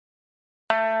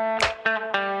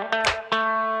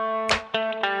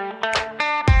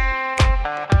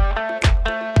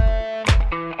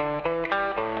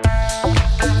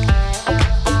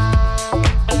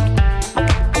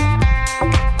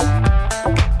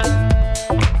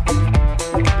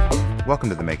Welcome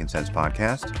to the Making Sense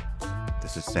podcast.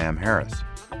 This is Sam Harris.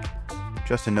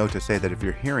 Just a note to say that if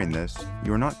you're hearing this,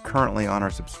 you are not currently on our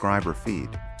subscriber feed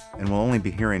and will only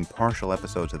be hearing partial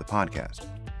episodes of the podcast.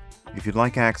 If you'd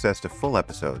like access to full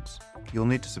episodes, you'll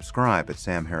need to subscribe at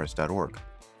samharris.org.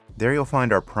 There you'll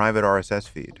find our private RSS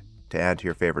feed to add to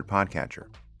your favorite podcatcher,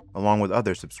 along with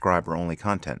other subscriber-only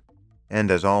content.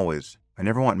 And as always, I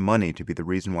never want money to be the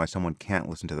reason why someone can't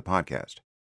listen to the podcast.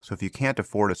 So if you can't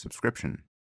afford a subscription,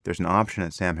 there's an option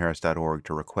at samharris.org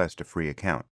to request a free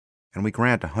account, and we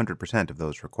grant 100% of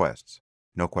those requests.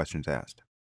 No questions asked.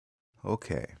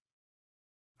 Okay.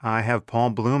 I have Paul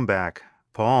Bloom back.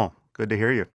 Paul, good to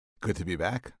hear you. Good to be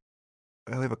back.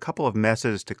 We have a couple of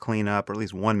messes to clean up, or at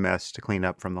least one mess to clean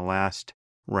up from the last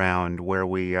round where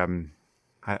we, I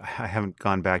haven't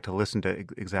gone back to listen to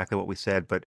exactly what we said,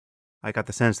 but I got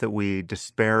the sense that we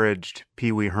disparaged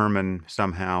Pee Wee Herman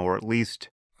somehow, or at least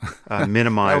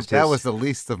minimized that was the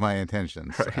least of my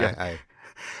intentions. Right, yeah.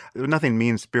 There was nothing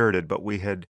mean-spirited, but we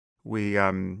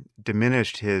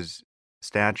diminished his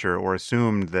stature or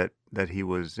assumed that he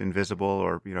was invisible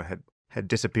or had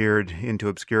disappeared into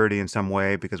obscurity in some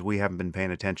way because we haven't been paying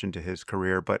attention to his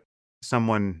career. But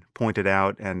someone pointed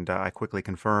out, and I quickly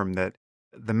confirmed, that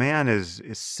the man is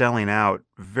selling out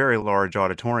very large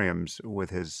auditoriums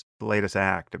with his latest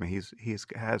act. I mean, he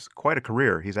has quite a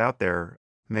career. He's out there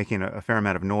making a fair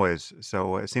amount of noise.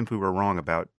 So it seems we were wrong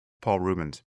about Paul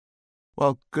Rubens.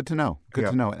 Well, good to know. Good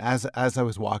to know. As I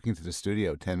was walking to the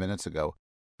studio 10 minutes ago,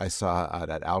 I saw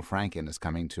that Al Franken is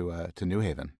coming to New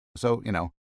Haven. So,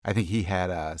 I think he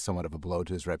had somewhat of a blow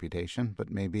to his reputation, but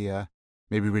maybe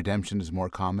redemption is more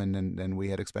common than we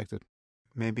had expected.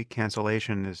 Maybe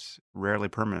cancellation is rarely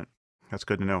permanent. That's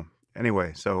good to know.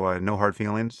 Anyway, so no hard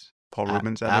feelings, Paul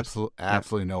Rubens?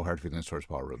 Absolutely no hard feelings towards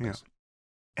Paul Rubens. Yeah.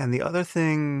 And the other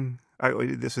thing,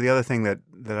 this is the other thing that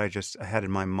I had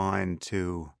in my mind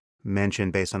to mention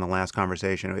based on the last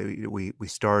conversation. We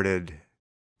started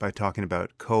by talking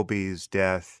about Kobe's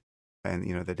death and,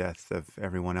 the death of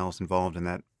everyone else involved in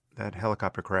that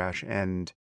helicopter crash.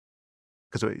 And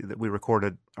because we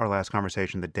recorded our last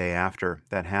conversation the day after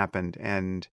that happened.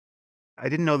 And I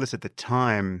didn't know this at the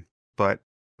time, but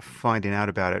finding out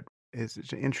about it is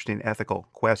an interesting ethical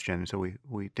question. So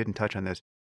we didn't touch on this.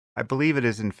 I believe it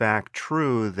is in fact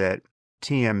true that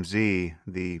TMZ,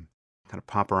 the kind of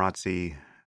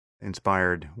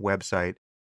paparazzi-inspired website,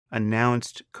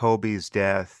 announced Kobe's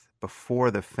death before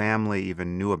the family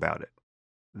even knew about it.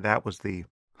 That was the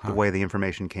way the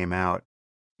information came out.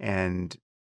 And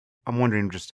I'm wondering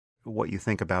just what you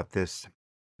think about this,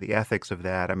 the ethics of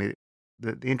that. I mean,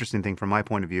 the interesting thing from my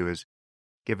point of view is,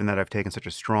 given that I've taken such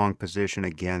a strong position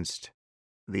against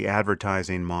the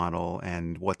advertising model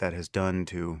and what that has done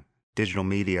to digital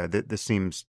media, this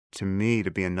seems to me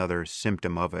to be another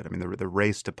symptom of it. I mean, the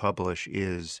race to publish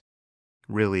is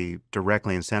really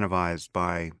directly incentivized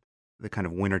by the kind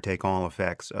of winner-take-all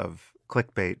effects of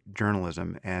clickbait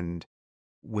journalism, and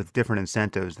with different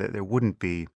incentives that there wouldn't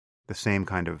be the same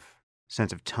kind of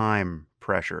sense of time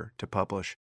pressure to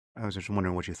publish. I was just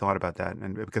wondering what you thought about that.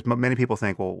 And because many people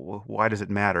think, well, why does it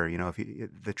matter? If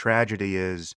the tragedy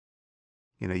is,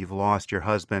 you've lost your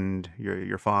husband,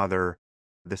 your father,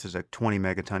 this is a 20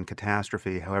 megaton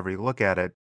catastrophe. However you look at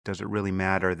it, does it really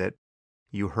matter that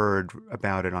you heard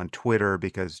about it on Twitter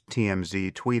because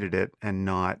TMZ tweeted it and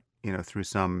not, through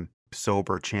some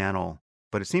sober channel?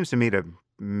 But it seems to me to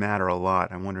matter a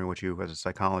lot. I'm wondering what you, as a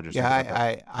psychologist, think about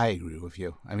that. I agree with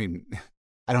you. I mean,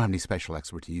 I don't have any special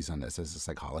expertise on this as a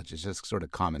psychologist, just sort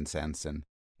of common sense and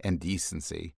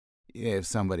decency. If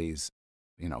somebody's,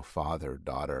 father,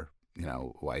 daughter,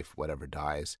 wife, whatever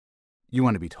dies, you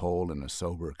want to be told in a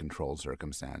sober, controlled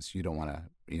circumstance. You don't want to,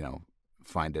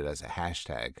 find it as a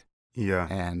hashtag. Yeah.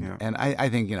 And I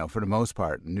think, for the most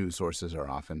part, news sources are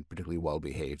often particularly well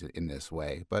behaved in this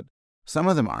way, but some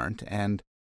of them aren't. And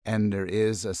there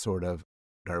is a sort of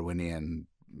Darwinian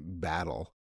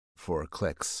battle for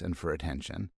clicks and for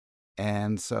attention.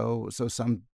 And so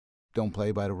some don't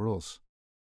play by the rules.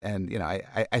 And,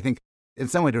 I think in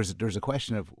some way there's a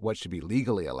question of what should be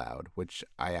legally allowed, which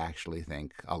I actually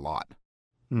think a lot.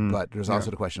 But there's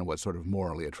also the question of what's sort of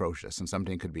morally atrocious. And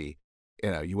something could be,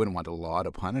 you wouldn't want the law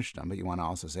to punish them, but you want to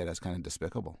also say that's kind of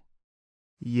despicable.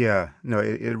 Yeah. No,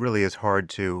 it really is hard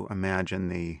to imagine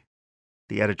the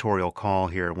editorial call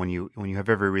here when you have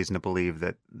every reason to believe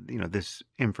that this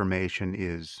information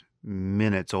is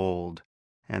minutes old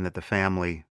and that the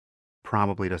family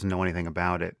probably doesn't know anything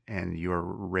about it and you're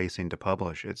racing to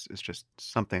publish. It's just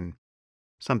something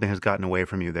has gotten away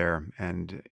from you there.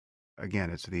 And again,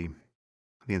 it's the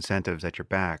incentives at your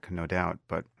back, no doubt,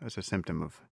 but it's a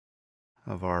symptom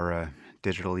of our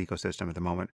digital ecosystem at the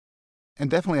moment. And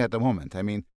definitely at the moment. I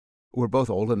mean, we're both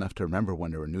old enough to remember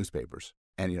when there were newspapers,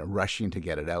 and rushing to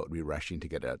get it out would be rushing to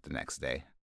get it out the next day.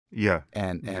 Yeah.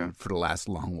 And Yeah. for the last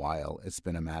long while, it's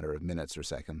been a matter of minutes or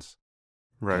seconds.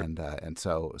 Right. And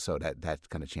so that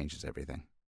kind of changes everything.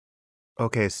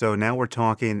 Okay, so now we're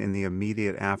talking in the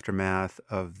immediate aftermath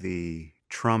of the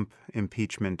Trump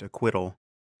impeachment acquittal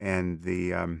and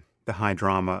the high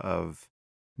drama of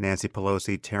Nancy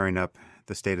Pelosi tearing up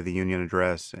the State of the Union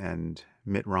address and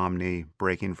Mitt Romney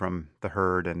breaking from the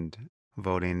herd and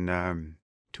voting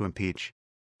to impeach.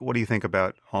 What do you think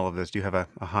about all of this? Do you have a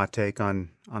hot take on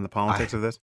the politics I, of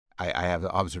this? I have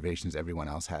the observations everyone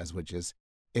else has, which is,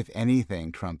 if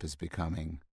anything, Trump is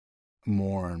becoming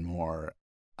more and more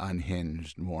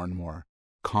unhinged, more and more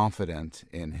confident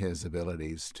in his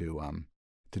abilities to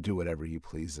do whatever he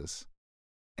pleases,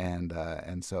 and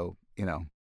so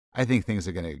I think things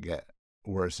are going to get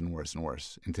worse and worse and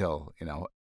worse until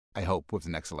I hope with the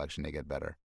next election they get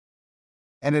better.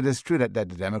 And it is true that the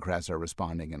Democrats are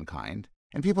responding in kind,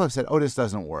 and people have said, "Oh, this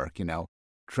doesn't work."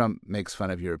 Trump makes fun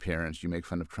of your appearance, you make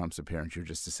fun of Trump's appearance, you're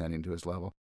just descending to his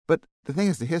level. But the thing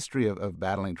is, the history of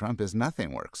battling Trump is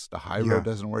nothing works. The high road Yeah.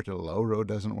 doesn't work, the low road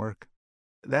doesn't work.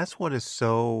 That's what is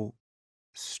so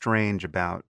strange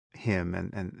about him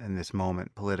and this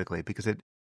moment politically, because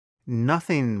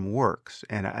nothing works.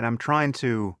 And I'm trying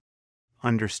to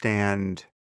understand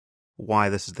why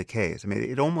this is the case. I mean,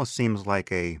 it almost seems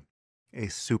like a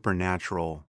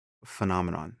supernatural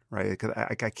phenomenon, right? Because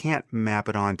I can't map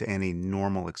it onto any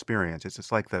normal experience. It's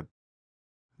just like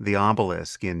the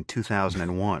obelisk in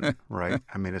 2001, right?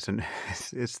 I mean, it's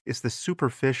the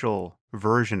superficial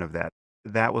version of that.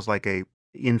 That was like a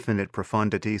infinite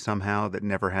profundity somehow that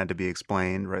never had to be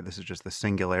explained, right? This is just the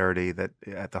singularity that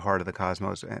at the heart of the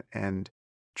cosmos. And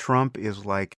Trump is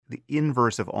like the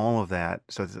inverse of all of that.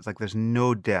 So it's like there's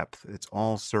no depth. It's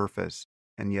all surface.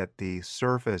 And yet the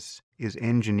surface is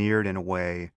engineered in a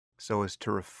way so as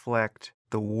to reflect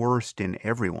the worst in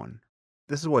everyone.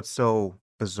 This is what's so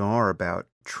bizarre about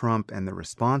Trump and the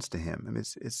response to him. I mean,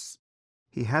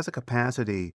 he has a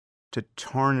capacity to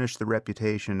tarnish the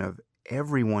reputation of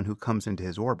everyone who comes into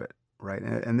his orbit, right?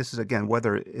 And this is, again,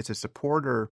 whether it's a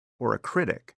supporter or a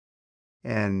critic.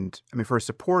 And I mean, for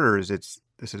supporters,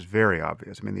 this is very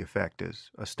obvious. I mean, the effect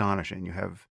is astonishing. You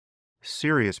have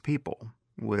serious people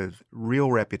with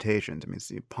real reputations. I mean,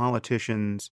 see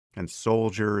politicians and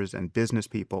soldiers and business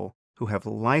people who have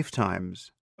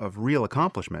lifetimes of real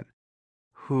accomplishment,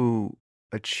 who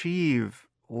achieve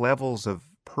levels of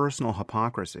personal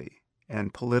hypocrisy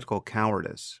and political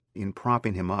cowardice in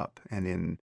propping him up and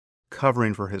in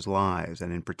covering for his lies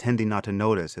and in pretending not to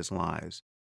notice his lies,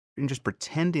 in just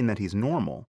pretending that he's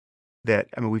normal, that,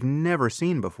 I mean, we've never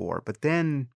seen before. But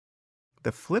then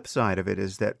the flip side of it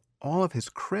is that all of his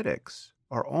critics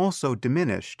are also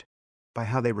diminished by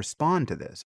how they respond to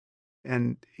this.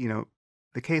 And,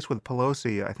 the case with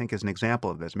Pelosi, I think, is an example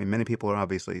of this. I mean, many people are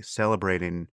obviously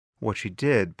celebrating what she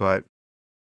did, but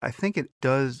I think it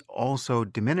does also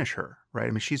diminish her, right?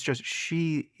 I mean,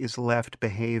 she is left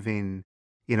behaving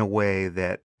in a way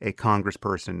that a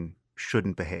congressperson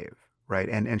shouldn't behave, right?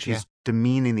 And Yeah. she's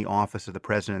demeaning the office of the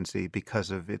presidency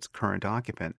because of its current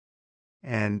occupant.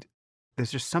 And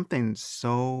there's just something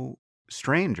so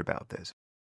strange about this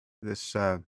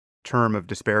term of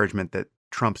disparagement that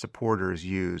Trump supporters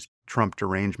use, Trump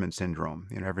Derangement Syndrome.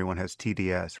 Everyone has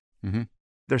TDS. Hmm.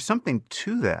 There's something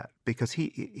to that because he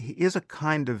is a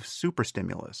kind of super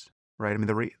stimulus, right? I mean,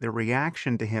 the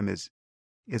reaction to him is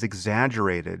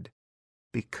exaggerated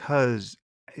because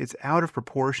it's out of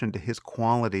proportion to his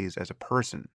qualities as a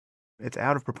person. It's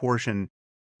out of proportion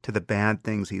to the bad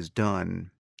things he's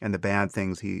done and the bad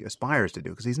things he aspires to do,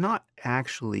 because he's not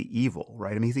actually evil,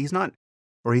 right? I mean, he's not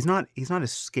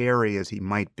as scary as he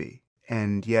might be.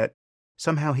 And yet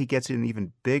somehow he gets an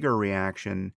even bigger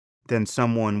reaction than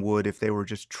someone would if they were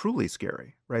just truly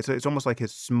scary, right? So it's almost like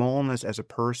his smallness as a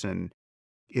person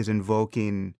is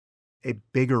invoking a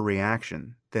bigger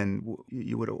reaction than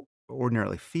you would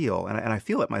ordinarily feel. And I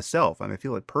feel it myself. I mean, I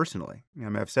feel it personally. I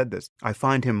mean, I've said this. I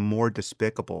find him more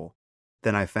despicable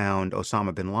than I found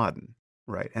Osama bin Laden,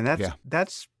 right? And Yeah.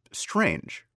 that's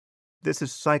strange. This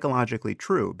is psychologically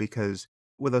true because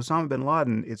with Osama bin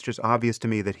Laden, it's just obvious to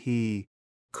me that he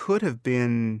could have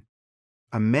been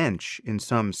a mensch in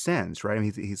some sense, right? I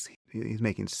mean, he's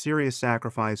making serious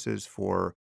sacrifices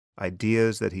for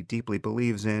ideas that he deeply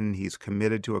believes in. He's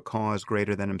committed to a cause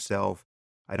greater than himself.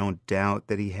 I don't doubt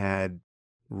that he had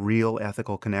real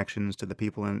ethical connections to the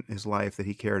people in his life that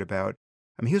he cared about.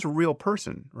 I mean, he was a real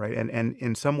person, right? And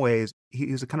in some ways,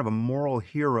 he's a kind of a moral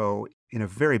hero in a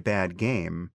very bad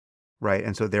game, right?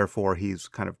 And so therefore, he's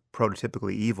kind of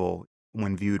prototypically evil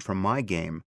when viewed from my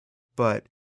game, but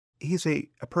he's a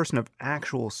person of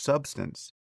actual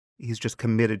substance. He's just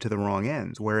committed to the wrong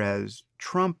ends, whereas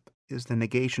Trump is the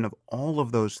negation of all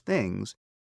of those things,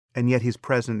 and yet he's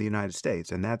president of the United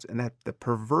States. And that the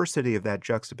perversity of that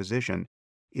juxtaposition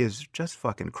is just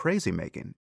fucking crazy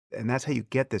making. And that's how you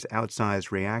get this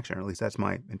outsized reaction, or at least that's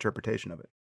my interpretation of it.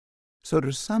 So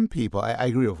there's some people, I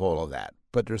agree with all of that,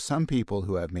 but there's some people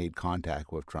who have made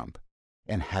contact with Trump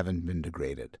and haven't been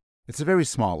degraded. It's a very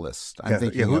small list. I'm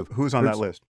thinking of who's on that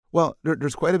list? Well,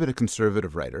 there's quite a bit of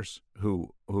conservative writers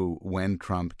who, when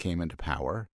Trump came into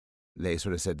power, they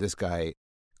sort of said, this guy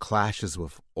clashes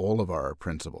with all of our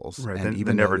principles. Right, and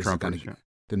the never-Trumpers.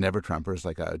 The never-Trumpers,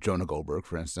 like Jonah Goldberg,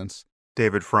 for instance.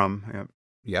 David Frum, yeah.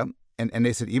 Yep. And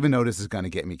they said, even though this is going to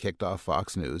get me kicked off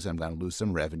Fox News, I'm going to lose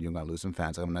some revenue, I'm going to lose some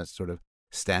fans, I'm going to sort of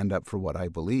stand up for what I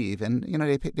believe. And,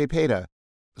 they paid a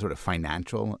sort of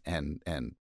financial and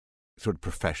sort of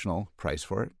professional price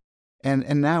for it.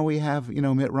 And now we have,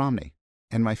 Mitt Romney.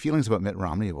 And my feelings about Mitt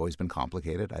Romney have always been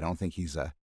complicated. I don't think he's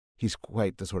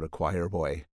quite the sort of choir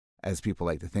boy, as people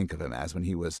like to think of him as when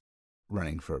he was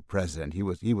running for president.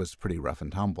 He was pretty rough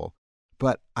and tumble.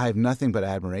 But I have nothing but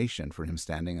admiration for him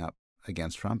standing up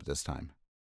against Trump at this time.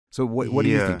 So what do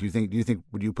you think? Do you think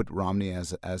would you put Romney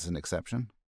as an exception?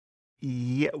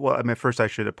 Yeah, well, I mean, first I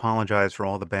should apologize for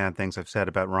all the bad things I've said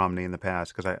about Romney in the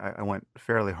past, because I went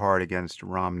fairly hard against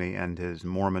Romney and his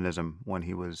Mormonism when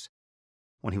he was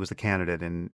the candidate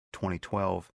in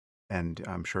 2012, and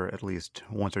I'm sure at least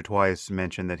once or twice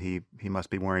mentioned that he must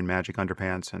be wearing magic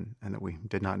underpants, and that we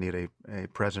did not need a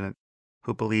president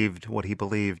who believed what he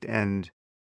believed, and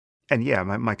yeah,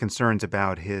 my concerns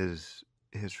about his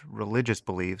religious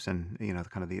beliefs and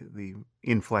kind of the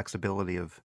inflexibility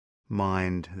of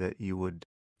mind that you would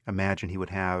imagine he would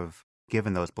have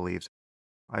given those beliefs.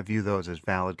 I view those as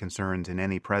valid concerns in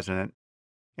any president,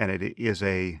 and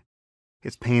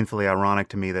it's painfully ironic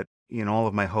to me that in all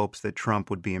of my hopes that Trump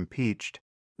would be impeached,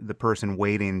 the person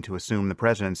waiting to assume the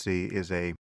presidency is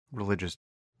a religious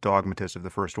dogmatist of the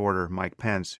first order, Mike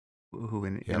Pence, who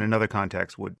in another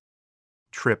context would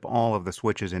trip all of the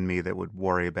switches in me that would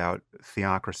worry about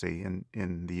theocracy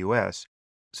in the U.S.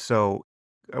 So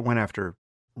I went after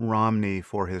Romney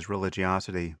for his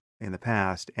religiosity in the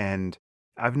past, and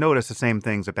I've noticed the same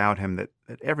things about him that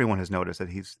everyone has noticed, that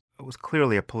he was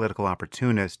clearly a political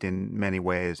opportunist in many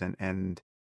ways, and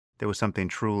there was something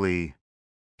truly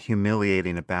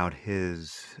humiliating about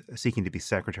his seeking to be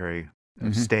Secretary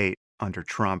of State under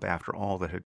Trump after all that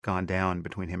had gone down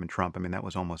between him and Trump. I mean, that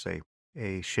was almost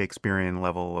a Shakespearean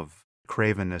level of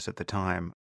cravenness at the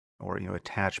time, or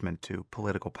attachment to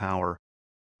political power.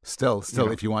 Still,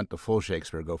 if you want the full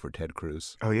Shakespeare, go for Ted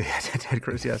Cruz. Oh yeah, Ted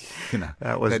Cruz. Yes,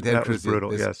 that was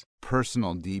brutal. Yes,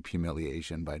 personal deep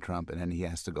humiliation by Trump, and then he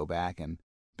has to go back and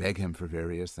beg him for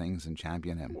various things and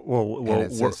champion him. Well, and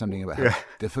it says something about how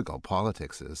difficult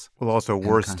politics is. Well, also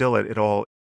worse still,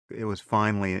 it was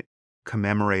finally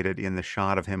commemorated in the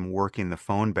shot of him working the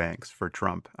phone banks for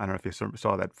Trump. I don't know if you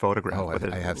saw that photograph. Oh,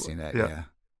 I have seen that. Yeah.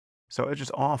 So it's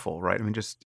just awful, right? I mean,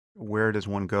 just where does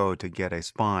one go to get a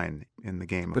spine in the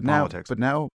game of politics? But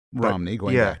now Romney,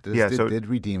 going back to this, did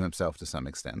redeem himself to some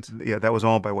extent. Yeah, that was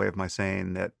all by way of my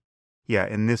saying that,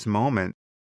 in this moment,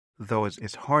 though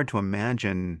it's hard to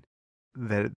imagine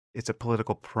that it's a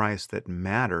political price that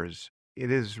matters,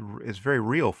 it's very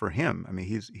real for him. I mean,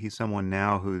 he's someone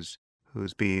now who's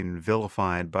being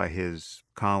vilified by his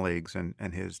colleagues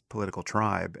and his political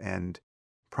tribe, and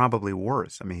probably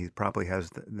worse. I mean, he probably has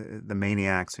the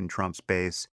maniacs in Trump's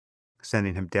base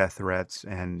sending him death threats,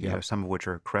 and some of which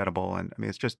are credible. And I mean,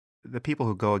 it's just the people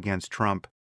who go against Trump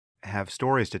have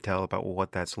stories to tell about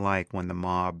what that's like when the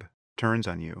mob turns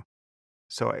on you.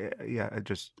 So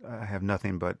I have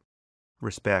nothing but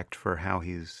respect for how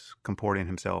he's comporting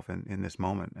himself in this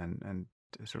moment, and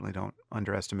certainly don't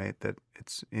underestimate that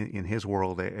it's in his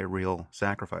world a real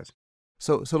sacrifice.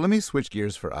 So let me switch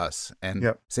gears for us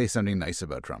and say something nice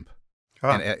about Trump.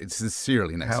 And it's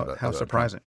sincerely nice about how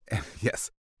surprising. Trump. Yes.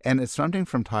 And it's something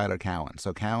from Tyler Cowen.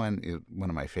 So Cowen is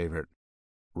one of my favorite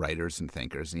writers and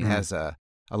thinkers. And he has a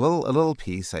little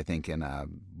piece, I think, in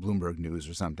Bloomberg News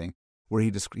or something, where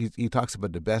he talks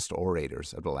about the best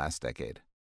orators of the last decade.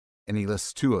 And he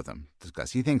lists two of them to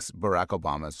discuss. He thinks Barack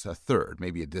Obama's a third,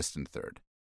 maybe a distant third.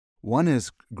 One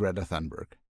is Greta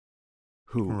Thunberg,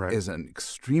 who is an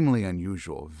extremely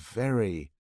unusual,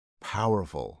 very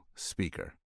powerful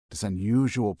speaker. This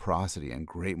unusual prosody and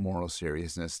great moral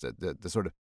seriousness, the sort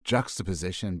of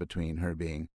juxtaposition between her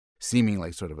being seeming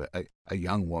like sort of a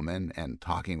young woman and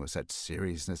talking with such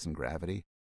seriousness and gravity.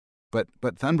 But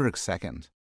Thunberg's second,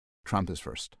 Trump is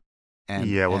first. And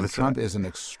Trump is an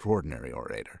extraordinary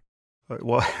orator.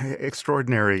 Well,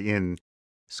 extraordinary in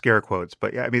scare quotes,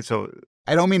 but yeah, I mean, so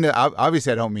I don't mean to,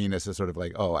 obviously I don't mean as a sort of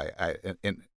like, oh, I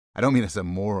don't mean as a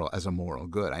moral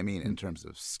good. I mean in terms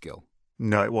of skill.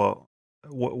 no, well,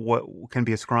 what can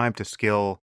be ascribed to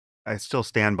skill, I still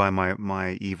stand by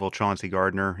my evil Chauncey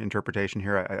Gardner interpretation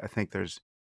here. I think there's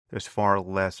far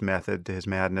less method to his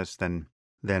madness than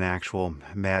actual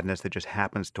madness that just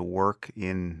happens to work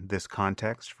in this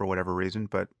context for whatever reason.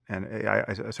 But and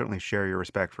I certainly share your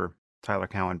respect for Tyler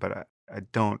Cowen, but I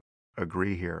don't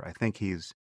agree here. I think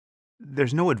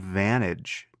there's no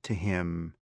advantage to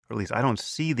him, or at least I don't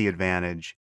see the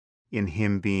advantage in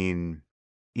him being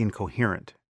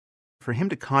incoherent. For him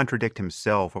to contradict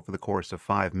himself over the course of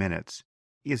 5 minutes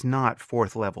is not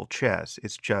fourth level chess.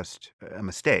 It's just a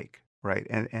mistake, right?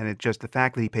 And it just the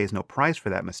fact that he pays no price for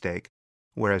that mistake,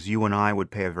 whereas you and I would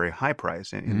pay a very high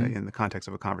price in the context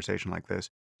of a conversation like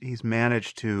this. He's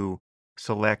managed to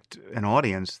select an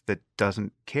audience that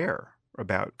doesn't care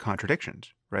about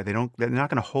contradictions, right? They're not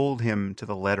going to hold him to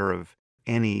the letter of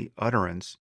any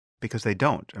utterance because they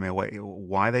don't. I mean,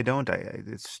 why they don't,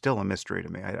 it's still a mystery to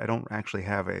me. I don't actually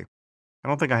I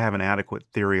don't think I have an adequate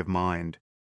theory of mind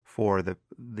for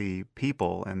the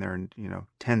people, and there are,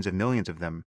 tens of millions of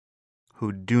them,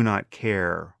 who do not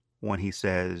care when he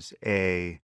says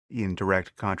A in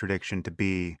direct contradiction to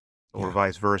B, or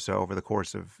vice versa over the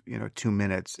course of 2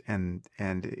 minutes, and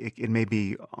it may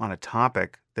be on a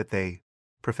topic that they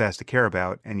profess to care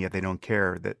about, and yet they don't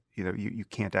care that you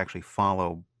can't actually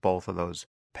follow both of those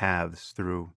paths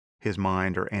through his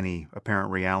mind or any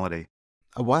apparent reality.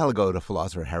 A while ago, the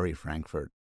philosopher Harry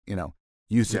Frankfurt,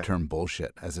 used the term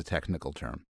bullshit as a technical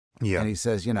term. Yeah. And he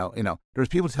says, there's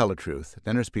people who tell the truth,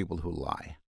 then there's people who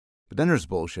lie. But then there's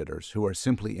bullshitters who are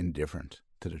simply indifferent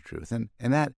to the truth.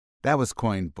 And that was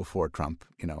coined before Trump,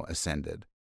 ascended.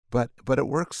 But it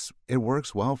works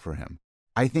well for him.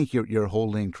 I think you're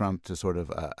holding Trump to sort of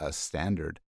a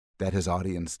standard that his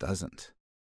audience doesn't.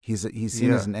 He's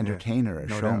seen as an entertainer, a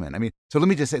showman. Doubt. I mean, so let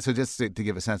me just say, just to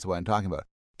give a sense of what I'm talking about,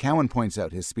 Cowen points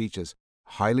out his speech is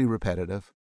highly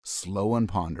repetitive, slow and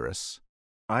ponderous.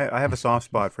 I have a soft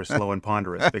spot for slow and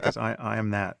ponderous because I am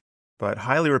that. But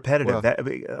highly repetitive.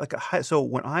 Well, so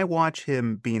when I watch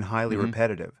him being highly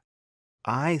repetitive,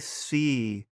 I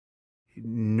see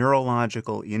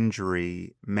neurological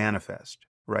injury manifest,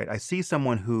 right? I see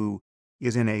someone who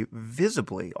is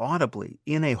visibly, audibly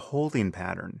in a holding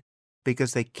pattern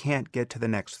because they can't get to the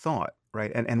next thought,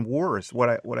 right? And worse, what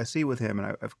I see with him,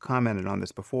 and I've commented on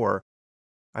this before,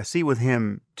 I see with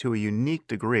him to a unique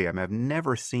degree. I mean, I've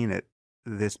never seen it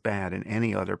this bad in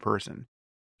any other person.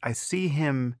 I see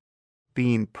him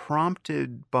being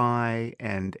prompted by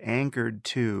and anchored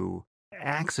to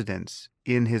accidents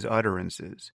in his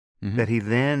utterances that he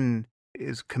then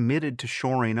is committed to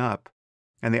shoring up.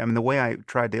 And the way I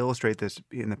tried to illustrate this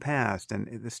in the past, and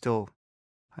it's still,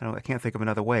 I can't think of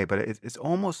another way, but it's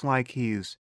almost like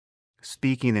he's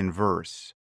speaking in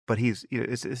verse, but this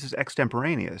is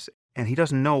extemporaneous, and he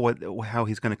doesn't know how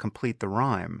he's going to complete the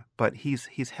rhyme, but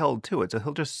he's held to it. So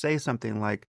he'll just say something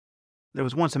like, "There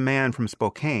was once a man from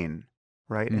Spokane,"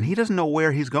 right? And he doesn't know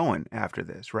where he's going after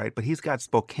this, right? But he's got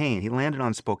Spokane. He landed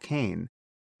on Spokane,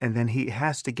 and then he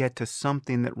has to get to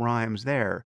something that rhymes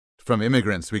there. From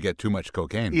immigrants, we get too much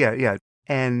cocaine. Yeah.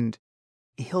 And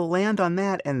he'll land on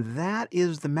that, and that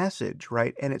is the message,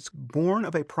 right? And it's born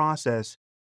of a process,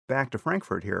 back to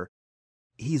Frankfurt here,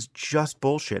 he's just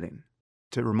bullshitting.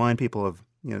 To remind people of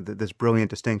this brilliant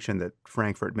distinction that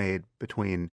Frankfurt made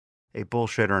between a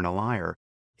bullshitter and a liar.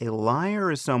 A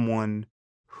liar is someone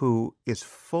who is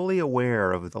fully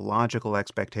aware of the logical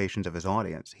expectations of his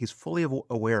audience. He's fully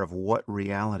aware of what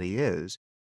reality is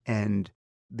and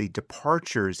the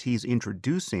departures he's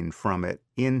introducing from it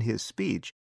in his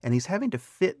speech. And he's having to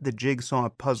fit the jigsaw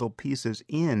puzzle pieces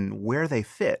in where they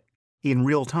fit in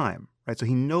real time, right? So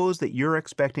he knows that you're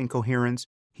expecting coherence.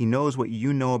 He knows what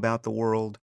you know about the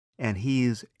world, and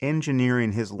he's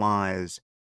engineering his lies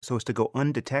so as to go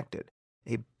undetected.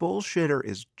 A bullshitter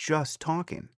is just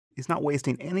talking. He's not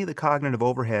wasting any of the cognitive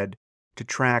overhead to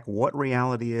track what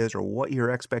reality is or what your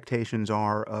expectations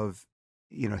are of,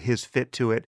 his fit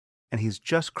to it. And he's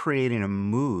just creating a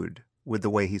mood with the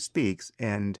way he speaks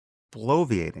and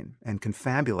bloviating and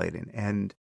confabulating.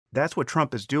 And that's what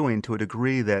Trump is doing to a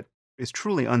degree that is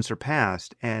truly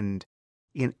unsurpassed. And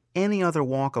in any other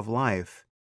walk of life,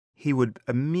 he would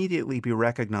immediately be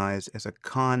recognized as a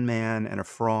con man and a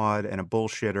fraud and a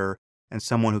bullshitter and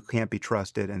someone who can't be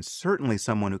trusted, and certainly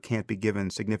someone who can't be given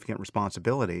significant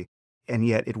responsibility. And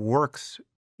yet it works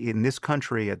in this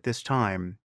country at this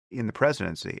time in the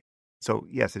presidency. So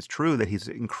yes, it's true that he's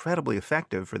incredibly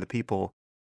effective for the people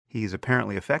he's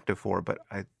apparently effective for, but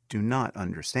I do not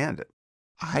understand it.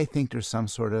 I think there's some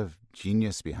sort of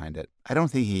genius behind it. I don't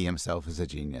think he himself is a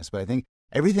genius, but I think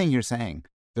everything you're saying,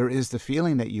 there is the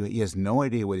feeling that he has no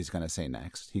idea what he's going to say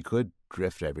next. He could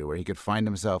drift everywhere. He could find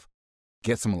himself,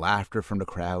 get some laughter from the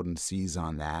crowd and seize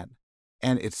on that.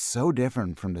 And it's so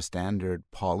different from the standard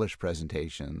polished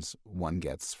presentations one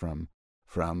gets from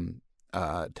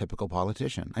a typical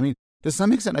politician. I mean, to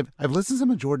some extent, I've listened to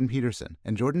some of Jordan Peterson,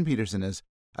 and Jordan Peterson is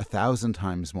 1,000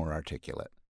 times more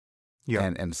articulate.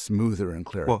 Yeah. And smoother and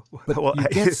clearer. Well,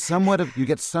 you get somewhat of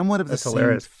the same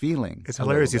hilarious. feeling. It's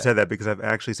hilarious you said that, because I've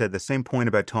actually said the same point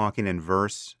about talking in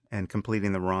verse and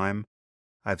completing the rhyme.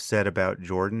 I've said about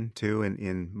Jordan too,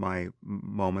 in my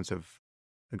moments of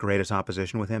the greatest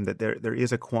opposition with him, that there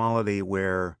is a quality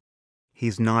where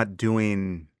he's not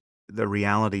doing the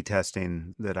reality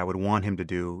testing that I would want him to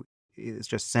do. It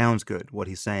just sounds good what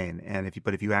he's saying, and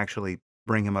if you actually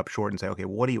bring him up short and say, okay,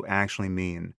 what do you actually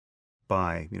mean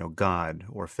by, God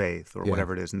or faith or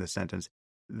whatever it is in this sentence,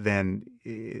 then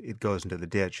it goes into the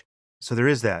ditch. So there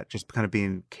is that, just kind of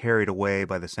being carried away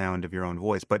by the sound of your own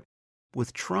voice. But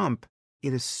with Trump,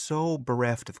 it is so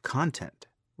bereft of content,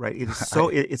 right? It is so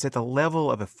it's at the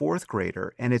level of a fourth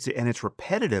grader, and it's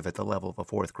repetitive at the level of a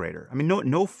fourth grader. I mean,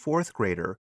 no fourth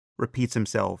grader repeats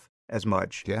himself as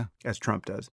much as Trump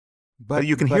does. But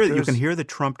you can hear the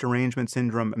Trump derangement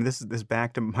syndrome. I mean, this is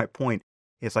back to my point.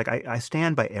 It's like I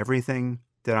stand by everything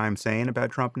that I'm saying about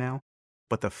Trump now,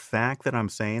 but the fact that I'm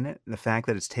saying it, the fact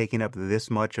that it's taking up this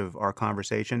much of our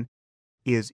conversation,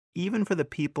 is, even for the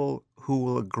people who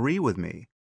will agree with me,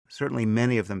 certainly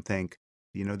many of them think,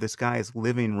 this guy is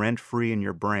living rent-free in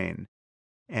your brain,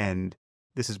 and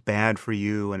this is bad for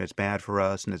you, and it's bad for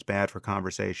us, and it's bad for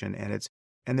conversation,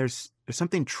 and there's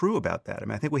something true about that. I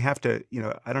mean, I think we have to,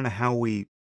 I don't know how we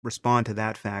respond to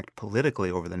that fact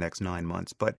politically over the next 9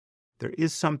 months, but there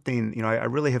is something, I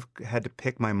really have had to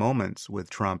pick my moments with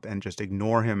Trump and just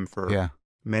ignore him for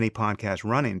many podcasts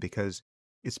running, because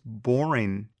it's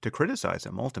boring to criticize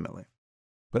him ultimately.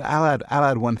 But I'll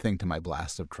add one thing to my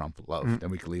blast of Trump love, and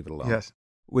we can leave it alone. Yes.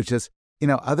 Which is,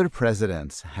 other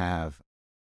presidents have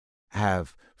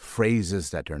phrases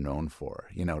that they're known for,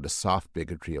 the soft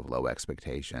bigotry of low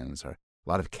expectations, or a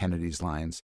lot of Kennedy's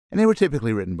lines, and they were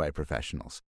typically written by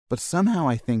professionals. But somehow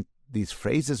I think these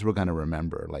phrases we're going to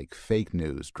remember, like fake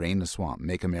news, drain the swamp,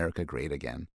 make America great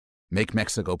again, make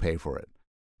Mexico pay for it.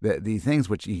 The things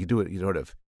which you do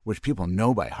it, which people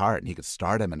know by heart, and he could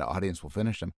start them and the audience will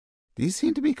finish them. These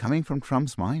seem to be coming from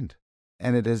Trump's mind.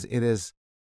 And it is,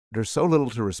 there's so little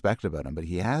to respect about him, but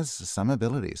he has some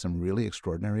abilities, some really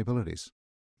extraordinary abilities.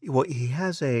 Well, he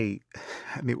has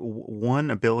one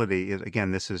ability is,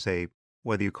 again, this is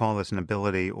whether you call this an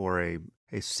ability or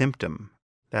a symptom,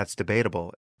 that's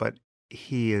debatable. But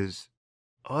he is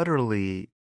utterly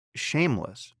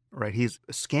shameless, right? He's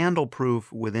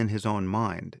scandal-proof within his own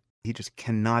mind. He just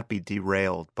cannot be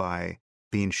derailed by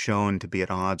being shown to be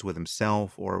at odds with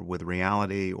himself or with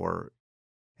reality,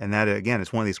 and that, again,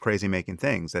 is one of these crazy-making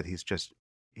things, that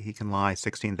he can lie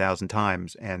 16,000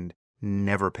 times and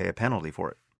never pay a penalty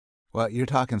for it. Well, you're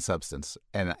talking substance,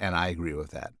 and I agree with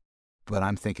that. But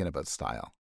I'm thinking about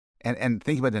style. And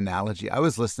thinking about the analogy, I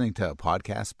was listening to a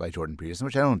podcast by Jordan Peterson,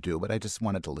 which I don't do, but I just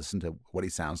wanted to listen to what he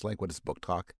sounds like, what his book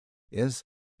talk is.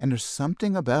 And there's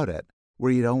something about it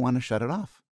where you don't want to shut it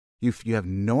off. You have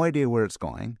no idea where it's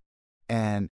going.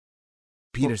 And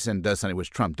Peterson does something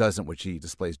which Trump doesn't, which he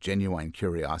displays genuine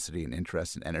curiosity and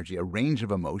interest and energy, a range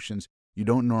of emotions you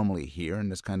don't normally hear in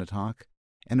this kind of talk.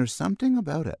 And there's something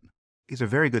about it. He's a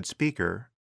very good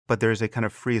speaker, but there's a kind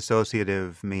of free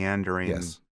associative, meandering,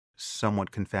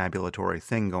 somewhat confabulatory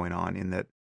thing going on, in that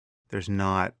there's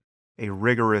not a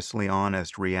rigorously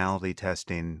honest reality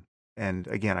testing. And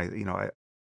again,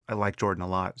 I like Jordan a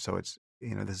lot, so it's,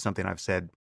 this is something I've said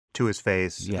to his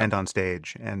face and on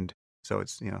stage, and so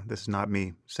it's, this is not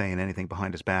me saying anything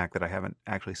behind his back that I haven't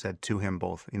actually said to him,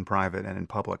 both in private and in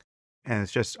public. And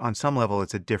it's just, on some level,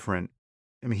 it's a different,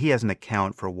 he has an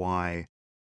account for why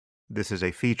this is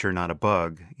a feature, not a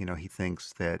bug. He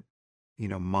thinks that,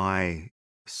 my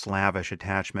slavish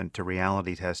attachment to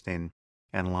reality testing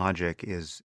and logic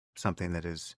is something that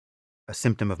is a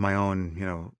symptom of my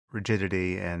own,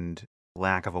 rigidity and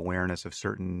lack of awareness of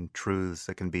certain truths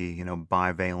that can be,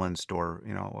 bivalenced, or,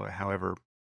 however,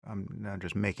 I'm now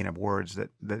just making up words that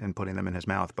and putting them in his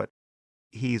mouth. But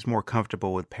he's more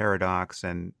comfortable with paradox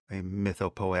and a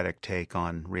mythopoetic take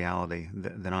on reality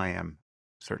than I am,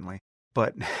 certainly.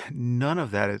 But none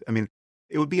of that is,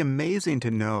 it would be amazing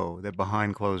to know that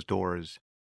behind closed doors,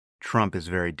 Trump is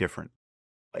very different.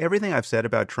 Everything I've said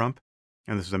about Trump,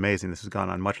 and this is amazing, this has gone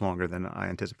on much longer than I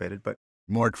anticipated, but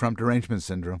More Trump derangement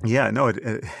syndrome. Yeah, no,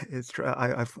 it's true.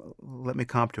 I've let me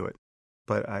comp to it,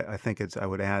 but I think it's. I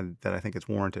would add that I think it's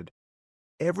warranted.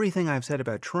 Everything I've said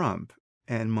about Trump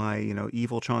and my,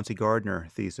 evil Chauncey Gardner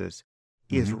thesis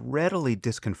is Hmm. readily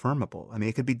disconfirmable. I mean,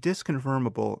 it could be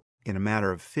disconfirmable in a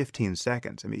matter of 15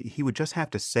 seconds. I mean, he would just have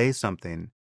to say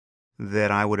something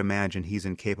that I would imagine he's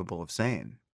incapable of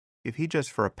saying. If he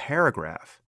just for a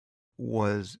paragraph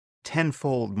was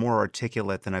tenfold more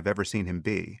articulate than I've ever seen him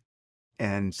be,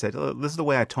 and said, "Oh, this is the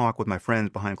way I talk with my friends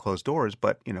behind closed doors,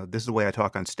 but, this is the way I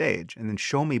talk on stage," and then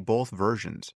show me both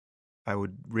versions, I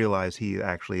would realize he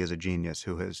actually is a genius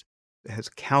who has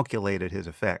calculated his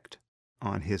effect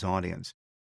on his audience.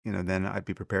 Then I'd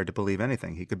be prepared to believe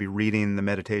anything. He could be reading the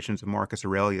Meditations of Marcus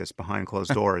Aurelius behind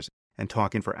closed doors and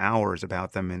talking for hours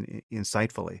about them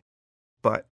insightfully.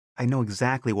 But I know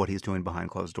exactly what he's doing behind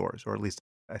closed doors, or at least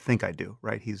I think I do,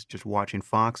 right? He's just watching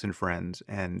Fox and Friends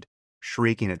and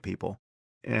shrieking at people.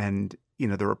 And,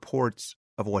 the reports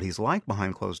of what he's like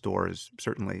behind closed doors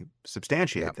certainly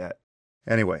substantiate Yep. that.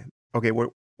 Anyway, okay, we're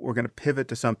going to pivot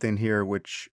to something here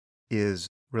which is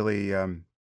really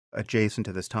adjacent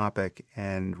to this topic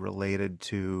and related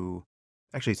to,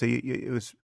 actually, so it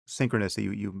was synchronous that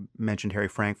you mentioned Harry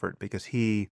Frankfurt, because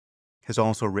he has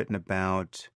also written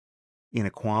about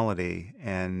inequality,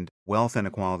 and wealth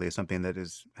inequality is something that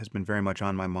has been very much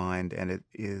on my mind, and it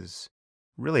is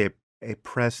really a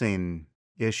pressing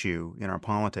issue in our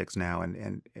politics now,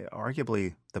 and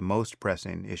arguably the most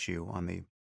pressing issue on the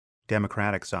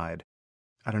Democratic side.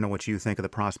 I don't know what you think of the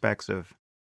prospects of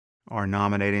our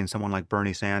nominating someone like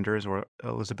Bernie Sanders or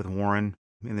Elizabeth Warren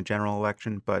in the general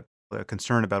election, but a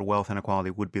concern about wealth inequality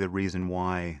would be the reason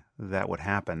why that would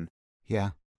happen.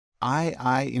 Yeah.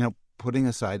 Putting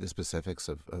aside the specifics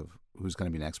of who's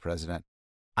going to be next president,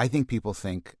 I think people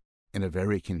think in a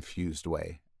very confused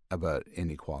way about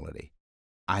inequality.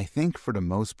 I think for the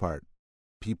most part,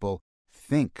 people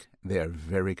think they are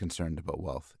very concerned about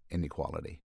wealth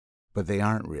inequality, but they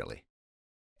aren't really.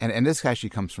 And this actually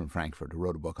comes from Frankfurt, who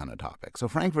wrote a book on the topic. So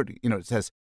Frankfurt, it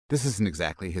says, this isn't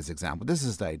exactly his example. This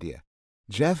is the idea.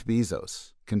 Jeff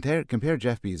Bezos, compare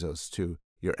Jeff Bezos to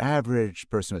your average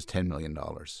person who has $10 million.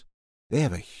 They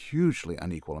have a hugely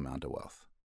unequal amount of wealth,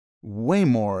 way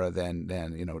more than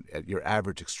your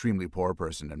average extremely poor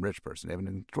person and rich person. They have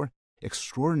an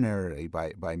extraordinarily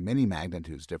by many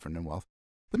magnitudes different in wealth,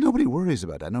 but nobody worries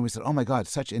about that. Nobody said, "Oh my God,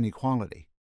 such inequality."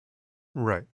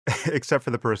 Right, except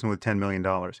for the person with $10 million.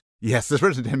 Yes, this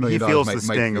person with $10 million He feels might the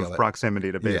sting feel of it.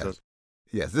 proximity to Bezos.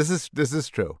 Yes, this is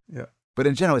true. Yeah, but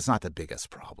in general, it's not the biggest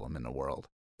problem in the world.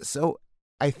 So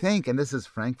I think, and this is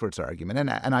Frankfurt's argument,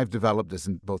 and I've developed this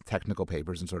in both technical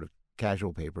papers and sort of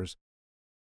casual papers.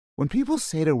 When people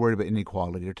say they're worried about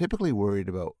inequality, they're typically worried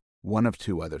about one of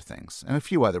two other things and a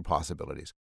few other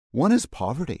possibilities. One is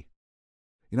poverty.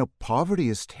 Poverty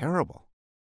is terrible.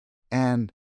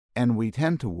 And we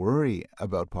tend to worry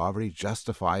about poverty,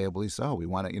 justifiably so. We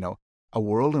want a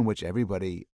world in which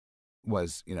everybody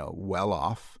was, well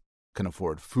off, can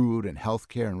afford food and health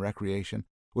care and recreation,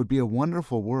 would be a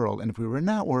wonderful world. And if we were in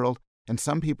that world and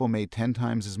some people made 10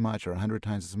 times as much or 100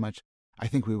 times as much, I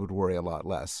think we would worry a lot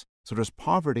less. So there's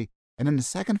poverty. And then the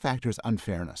second factor is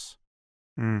unfairness.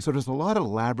 So there's a lot of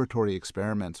laboratory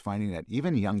experiments finding that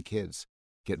even young kids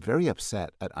get very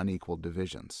upset at unequal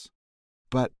divisions.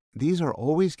 But these are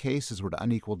always cases where the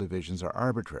unequal divisions are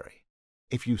arbitrary.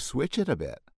 If you switch it a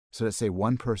bit, so that say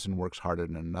one person works harder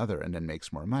than another and then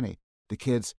makes more money, the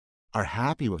kids are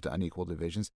happy with the unequal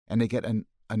divisions and they get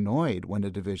annoyed when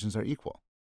the divisions are equal.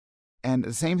 And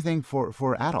the same thing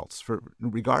for adults.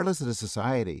 Regardless of the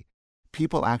society,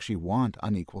 people actually want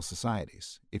unequal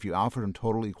societies. If you offer them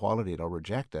total equality, they'll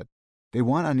reject it. They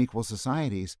want unequal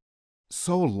societies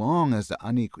so long as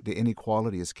the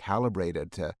inequality is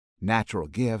calibrated to natural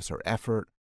gifts or effort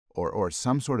or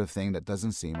some sort of thing that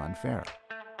doesn't seem unfair.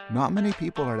 Not many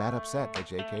people are that upset that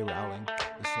J.K. Rowling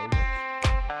is so rich.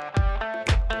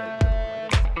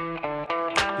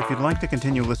 If you'd like to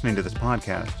continue listening to this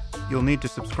podcast, you'll need to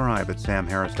subscribe at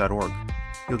samharris.org.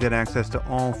 You'll get access to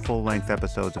all full-length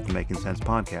episodes of the Making Sense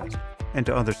podcast and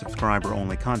to other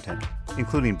subscriber-only content,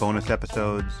 including bonus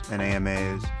episodes and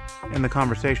AMAs and the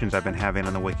conversations I've been having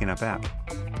on the Waking Up app.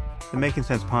 The Making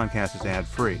Sense podcast is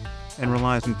ad-free and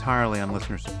relies entirely on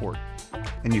listener support,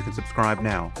 and you can subscribe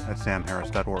now at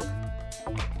samharris.org.